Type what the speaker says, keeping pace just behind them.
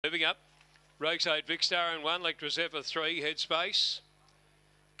Moving up, Rogue's 8, Vic Star in 1, Lectra Zephyr 3, Headspace.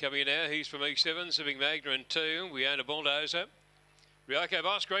 Coming in now, he's from E7, Zipping Magna in 2. We own a Bulldozer. Ryoko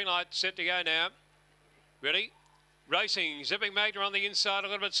Boss, green light, set to go now. Ready? Racing, Zipping Magna on the inside, a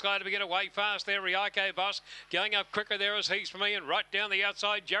little bit slow to begin away fast there. Ryoko Boss going up quicker there as He's For Me, and right down the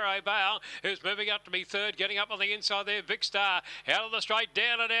outside, Jarrow Bale, who's moving up to be third, getting up on the inside there. Vic Star out of the straight,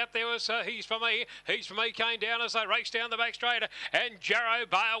 down and out there was He's For Me. He's For Me came down as they raced down the back straight, and Jarrow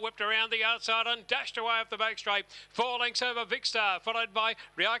Bale whipped around the outside and dashed away up the back straight. 4 lengths over Vic Star, followed by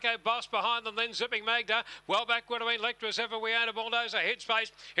Ryoko Boss behind them, then Zipping Magna. Well back would have been Lectra Zephyr. We own a Bulldozer.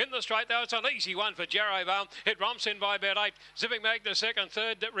 Headspace in the straight though. It's an easy one for Jarrow Bale. It romps in by about 8. Zipping Magna second,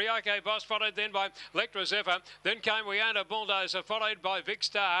 third, Ryoko Boss, followed then by Lectra Zephyr. Then came We Own a Bulldozer, followed by Vic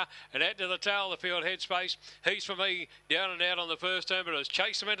Star, and out to the tail of the field, Headspace. He's For Me, down and out on the first turn, but has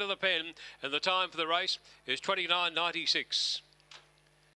chased them into the pen, and the time for the race is 29.96.